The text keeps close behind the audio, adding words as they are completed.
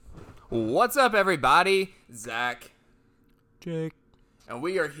What's up, everybody? Zach. Jake. And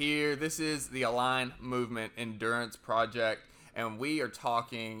we are here. This is the Align Movement Endurance Project. And we are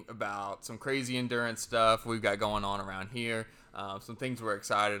talking about some crazy endurance stuff we've got going on around here. Some things we're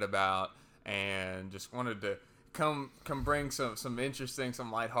excited about. And just wanted to come bring some interesting,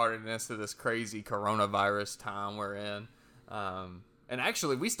 some lightheartedness to this crazy coronavirus time we're in. And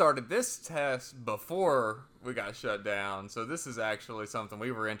actually, we started this test before we got shut down. So this is actually something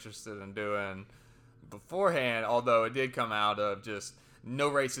we were interested in doing beforehand, although it did come out of just no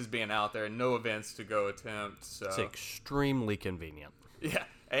races being out there, no events to go attempt. So It's extremely convenient. yeah,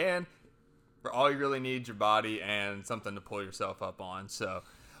 and all you really need is your body and something to pull yourself up on. So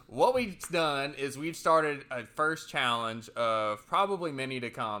what we've done is we've started a first challenge of probably many to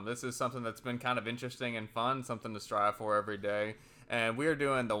come. This is something that's been kind of interesting and fun, something to strive for every day. And we are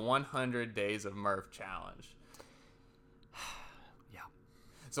doing the 100 Days of Murph challenge. Yeah.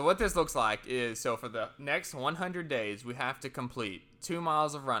 So what this looks like is, so for the next 100 days, we have to complete 2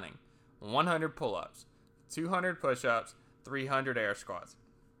 miles of running, 100 pull-ups, 200 push-ups, 300 air squats.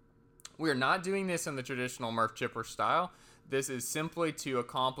 We are not doing this in the traditional Murph chipper style. This is simply to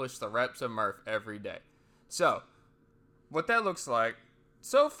accomplish the reps of Murph every day. So what that looks like,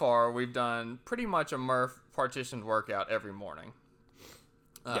 so far we've done pretty much a Murph partitioned workout every morning.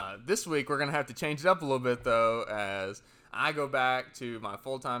 This week we're going to have to change it up a little bit, though, as I go back to my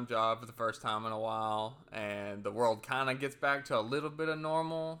full-time job for the first time in a while, and the world kind of gets back to a little bit of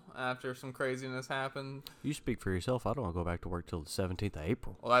normal after some craziness happened. You speak for yourself. I don't want to go back to work till the 17th of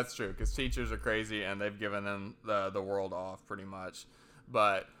April. Well, that's true, because teachers are crazy, and they've given them the world off pretty much.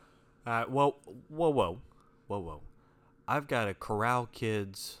 But Whoa. I've got to corral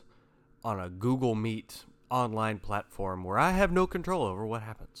kids on a Google Meet online platform where I have no control over what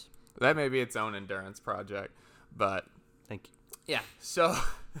happens. that may be its own endurance project, but Thank you. yeah, so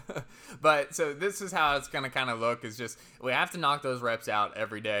so this is how it's going to kind of look, is just we have to knock those reps out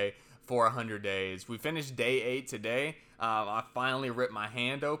every day for 100 days. We finished day 8 today. I finally ripped my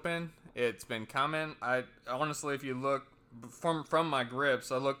hand open. It's been coming. I honestly, if you look from my grips,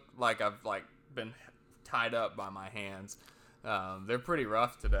 I look like I've been tied up by my hands. They're pretty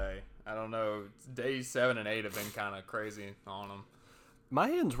rough today. I don't know. Days 7 and 8 have been kind of crazy on them. My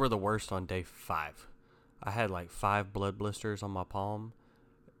hands were the worst on day 5. I had 5 blood blisters on my palm,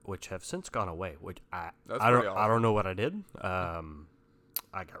 which have since gone away. Which I don't know what I did. I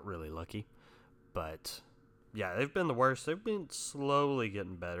got really lucky, but yeah, they've been the worst. They've been slowly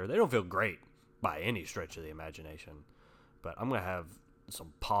getting better. They don't feel great by any stretch of the imagination, but I'm gonna have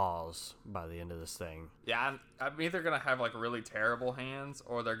some paws by the end of this thing. Yeah, I'm either gonna have really terrible hands,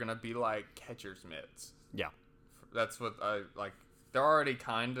 or they're gonna be like catcher's mitts. Yeah, That's what I like. They're already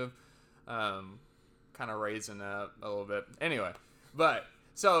kind of raising up a little bit. Anyway, but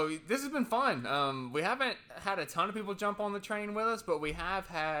so this has been fun. We haven't had a ton of people jump on the train with us, but we have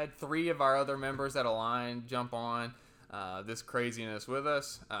had 3 of our other members at Align jump on this craziness with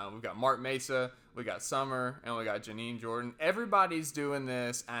us. We've got Mark Mesa, we got Summer, and we got Janine Jordan. Everybody's doing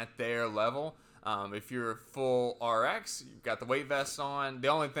this at their level. If you're full RX, you've got the weight vests on. The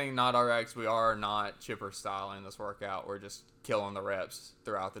only thing not RX, we are not chipper styling this workout. We're just killing the reps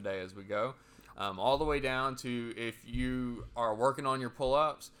throughout the day as we go. All the way down to if you are working on your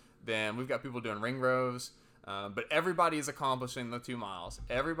pull-ups, then we've got people doing ring rows. But everybody is accomplishing the 2 miles.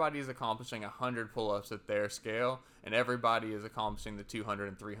 Everybody is accomplishing 100 pull-ups at their scale, and everybody is accomplishing the 200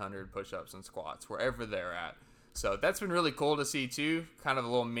 and 300 push-ups and squats, wherever they're at. So that's been really cool to see, too. Kind of a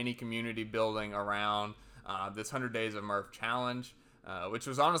little mini community building around this 100 Days of Murph challenge, which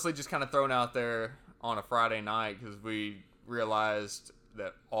was honestly just kind of thrown out there on a Friday night because we realized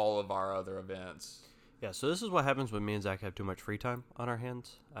that all of our other events. Yeah. So this is what happens when me and Zach have too much free time on our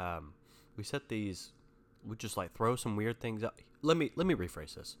hands. We set these. We just throw some weird things out. Let me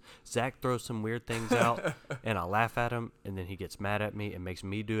rephrase this. Zach throws some weird things out, and I laugh at him, and then he gets mad at me and makes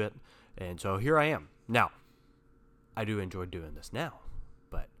me do it. And so here I am. Now, I do enjoy doing this now,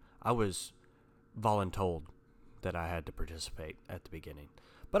 but I was voluntold that I had to participate at the beginning.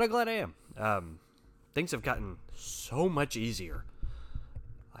 But I'm glad I am. Things have gotten so much easier.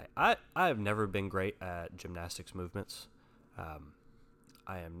 I have never been great at gymnastics movements.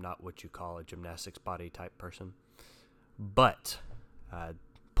 I am not what you call a gymnastics body type person. But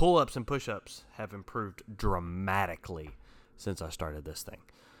pull-ups and push-ups have improved dramatically since I started this thing.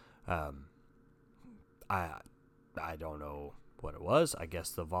 I don't know what it was. I guess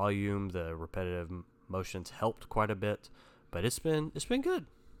the volume, the repetitive motions helped quite a bit, but it's been good.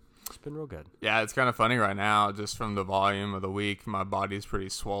 It's been real good. Yeah, it's kind of funny right now, just from the volume of the week. My body's pretty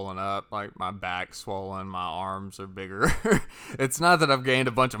swollen up. Like, my back's swollen. My arms are bigger. It's not that I've gained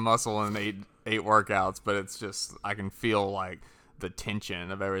a bunch of muscle in eight workouts, but it's just I can feel, like, the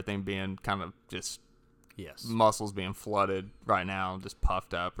tension of everything being kind of just muscles being flooded right now, just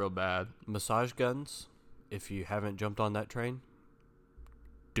puffed up real bad. Massage guns, if you haven't jumped on that train,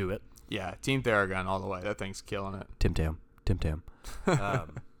 do it. Yeah, Team Theragun all the way. That thing's killing it. Tim Tam.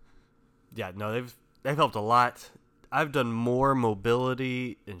 Yeah, no, they've helped a lot. I've done more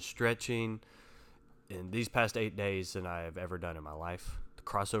mobility and stretching in these past 8 days than I have ever done in my life. The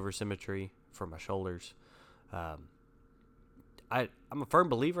crossover symmetry for my shoulders. I'm a firm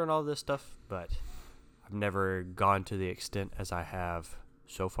believer in all this stuff, but I've never gone to the extent as I have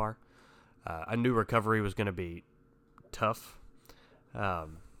so far. I knew recovery was going to be tough,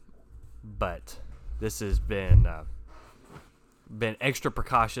 but this has been extra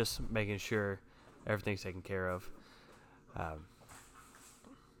precautious, making sure everything's taken care of.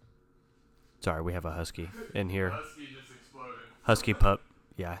 Sorry, we have a husky in here. Husky just exploded. Husky pup.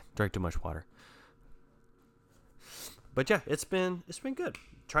 Yeah, drank too much water. But yeah, it's been good.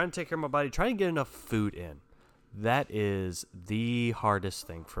 Trying to take care of my body, trying to get enough food in. That is the hardest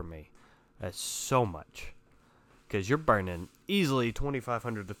thing for me. That's so much. Because you're burning easily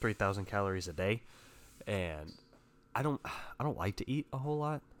 2,500 to 3,000 calories a day. And I don't like to eat a whole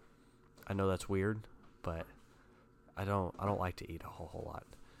lot. I know that's weird, but I don't like to eat a whole lot.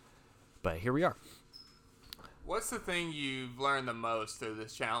 But here we are. What's the thing you've learned the most through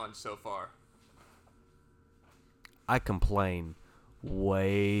this challenge so far? I complain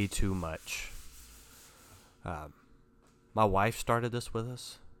way too much. My wife started this with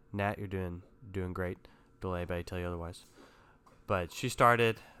us. Nat, you're doing great. Don't let anybody tell you otherwise. But she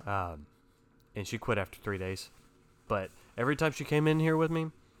started, and she quit after 3 days. But every time she came in here with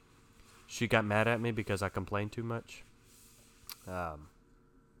me, she got mad at me because I complained too much. That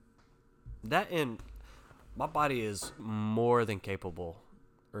and my body is more than capable,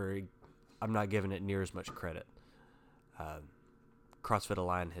 or I'm not giving it near as much credit. CrossFit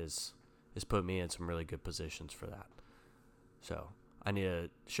Align has put me in some really good positions for that. So I need to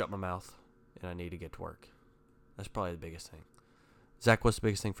shut my mouth, and I need to get to work. That's probably the biggest thing. Zach, what's the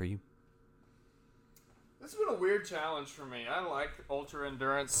biggest thing for you? This has been a weird challenge for me. I like ultra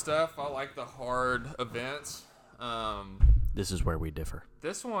endurance stuff. I like the hard events. This is where we differ.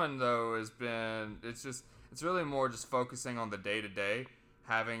 This one though has been it's really more just focusing on the day to day,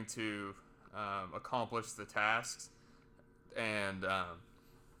 having to accomplish the tasks, and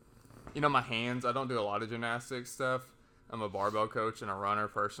my hands. I don't do a lot of gymnastics stuff. I'm a barbell coach and a runner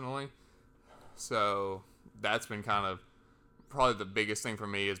personally, so that's been kind of probably the biggest thing for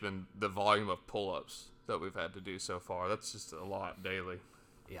me has been the volume of pull-ups that we've had to do so far. That's just a lot daily.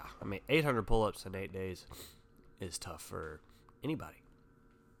 Yeah, I mean, 800 pull-ups in 8 days is tough for anybody.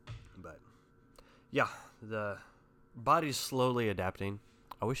 But, yeah, the body's slowly adapting.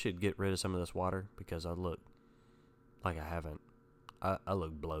 I wish it'd get rid of some of this water because I look like I haven't. I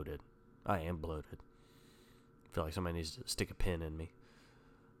look bloated. I am bloated. I feel like somebody needs to stick a pin in me.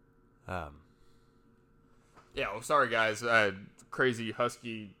 Yeah, well, sorry, guys. I had crazy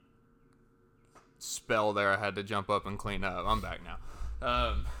husky spell there. I had to jump up and clean up. I'm back now.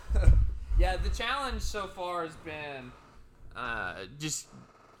 Yeah, the challenge so far has been just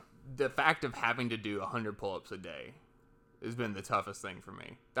the fact of having to do 100 pull-ups a day has been the toughest thing for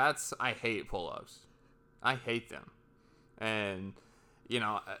me. I hate pull-ups. I hate them. And,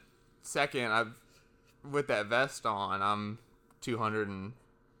 second, with that vest on, I'm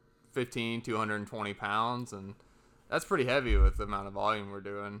 220 pounds, and that's pretty heavy with the amount of volume we're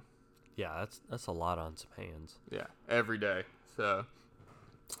doing. Yeah, that's a lot on some hands. Yeah, every day. So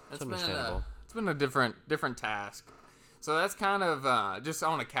it's understandable. It's been a different task. So that's kind of just I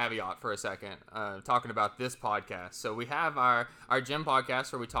want to caveat for a second, talking about this podcast. So we have our gym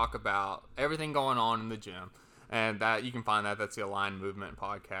podcast where we talk about everything going on in the gym, and that you can find that's the Align Movement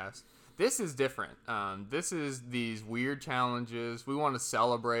podcast. This is different. This is these weird challenges. We want to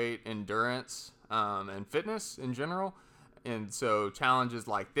celebrate endurance and fitness in general. And so challenges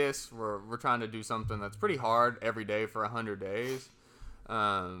like this, we're trying to do something that's pretty hard every day for 100 days.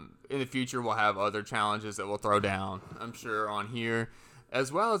 In the future, we'll have other challenges that we'll throw down, I'm sure, on here.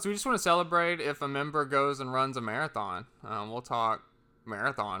 As well as we just want to celebrate if a member goes and runs a marathon. We'll talk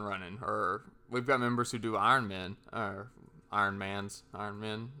marathon running. Or we've got members who do Ironmen, or Ironmen.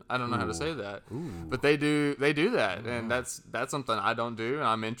 I don't know how to say that. Ooh. But they do that, and that's something I don't do, and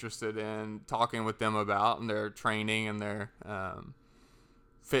I'm interested in talking with them about and their training and their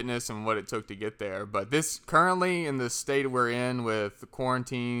fitness and what it took to get there. But this currently in the state we're in with the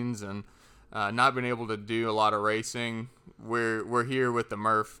quarantines and not being able to do a lot of racing, we're here with the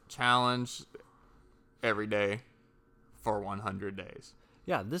Murph challenge every day for 100 days.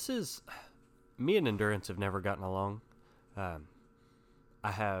 Yeah, this is me and endurance have never gotten along. I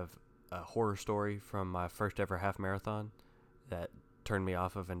have a horror story from my first ever half marathon that turned me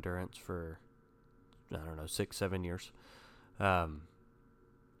off of endurance for, I don't know, 6-7 years.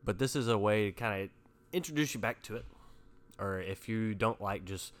 But this is a way to kind of introduce you back to it. Or if you don't like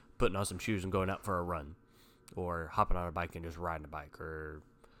just putting on some shoes and going out for a run, or hopping on a bike and just riding a bike, or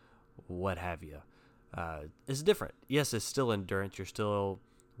what have you. It's different. Yes, it's still endurance. You're still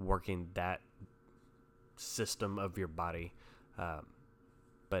working that system of your body.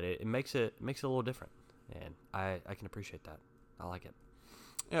 But it makes it a little different. And I can appreciate that. I like it.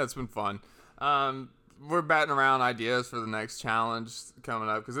 Yeah, it's been fun. We're batting around ideas for the next challenge coming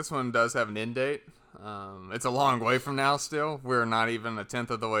up because this one does have an end date. It's a long way from now still. We're not even a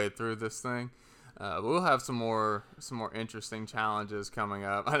tenth of the way through this thing. We'll have some more interesting challenges coming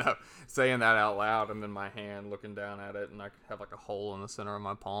up. I know, saying that out loud and then my hand looking down at it, and I have like a hole in the center of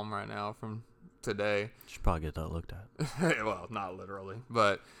my palm right now from today. Should probably get that looked at. Well, not literally,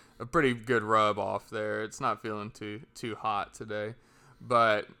 but a pretty good rub off there. It's not feeling too hot today.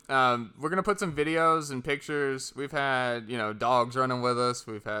 But we're going to put some videos and pictures. We've had, dogs running with us.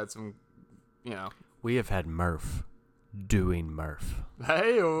 We've had some, We have had Murph doing Murph.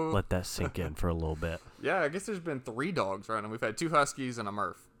 Hey-o. Let that sink in for a little bit. Yeah, I guess there's been 3 dogs running. We've had 2 Huskies and a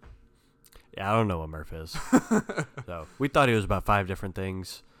Murph. Yeah, I don't know what Murph is. So we thought he was about 5 different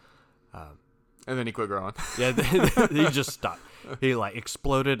things. And then he quit growing. Yeah, he just stopped. He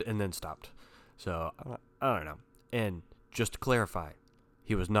exploded and then stopped. So I don't know. And just to clarify,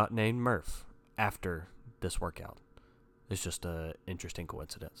 he was not named Murph after this workout. It's just an interesting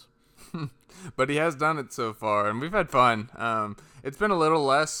coincidence. But he has done it so far, and we've had fun. It's been a little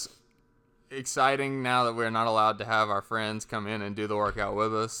less exciting now that we're not allowed to have our friends come in and do the workout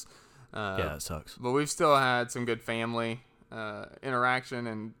with us. Yeah, it sucks. But we've still had some good family interaction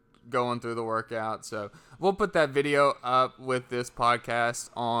and going through the workout. So we'll put that video up with this podcast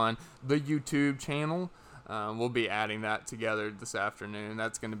on the YouTube channel. We'll be adding that together this afternoon.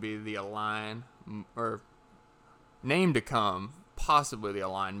 That's going to be the Align, or name to come, possibly the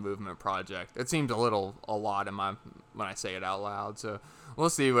Align Movement Project. It seems a lot when I say it out loud. So we'll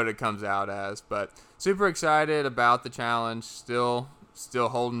see what it comes out as. But super excited about the challenge. Still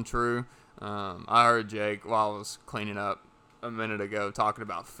holding true. I heard Jake while I was cleaning up a minute ago talking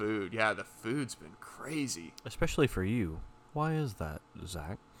about food. Yeah, the food's been crazy. Especially for you. Why is that,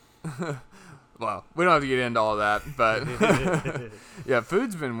 Zach? Well, we don't have to get into all that, but yeah,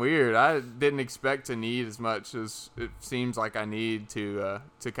 food's been weird. I didn't expect to need as much as it seems like I need to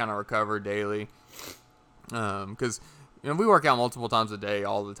kind of recover daily. Because we work out multiple times a day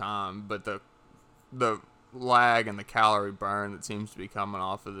all the time, but the lag and the calorie burn that seems to be coming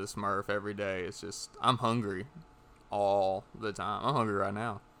off of this Murph every day is just, I'm hungry all the time. I'm hungry right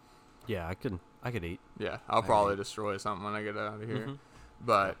now. Yeah, I could eat. Yeah, I'll probably destroy something when I get out of here. Mm-hmm.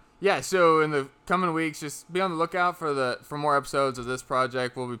 But yeah, so in the coming weeks, just be on the lookout for more episodes of this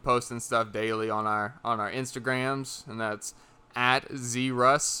project. We'll be posting stuff daily on our Instagrams, and that's at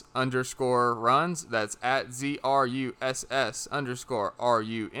 @ZRuss_runs. That's at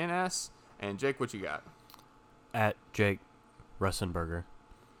 @ZRUSS_RUNS. And Jake, what you got? At Jake Russenberger.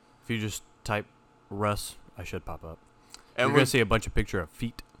 If you just type Russ, I should pop up. And you're going to see a bunch of picture of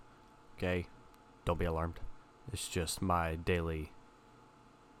feet. Okay? Don't be alarmed. It's just my daily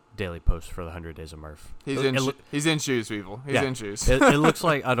post for the 100 Days of Murph. He's in shoes, people. He's in shoes. it looks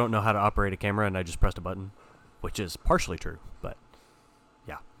like I don't know how to operate a camera, and I just pressed a button, which is partially true, but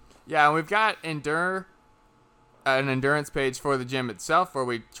yeah. Yeah, and we've got an endurance page for the gym itself where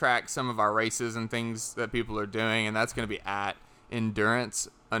we track some of our races and things that people are doing, and that's going to be at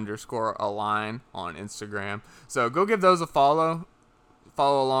endurance_align on Instagram. So go give those a follow.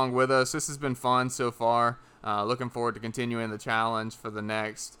 Follow along with us. This has been fun so far. Looking forward to continuing the challenge for the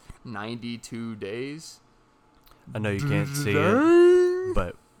next 92 days. I know you can't see it,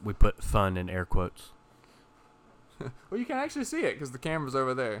 but we put fun in air quotes. Well, you can actually see it because the camera's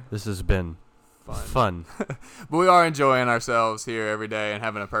over there. This has been fun. But we are enjoying ourselves here every day and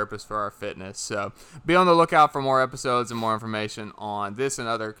having a purpose for our fitness. So be on the lookout for more episodes and more information on this and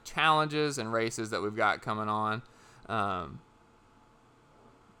other challenges and races that we've got coming on.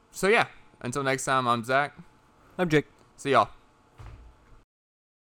 So yeah, until next time, I'm Zach. I'm Jake. See y'all.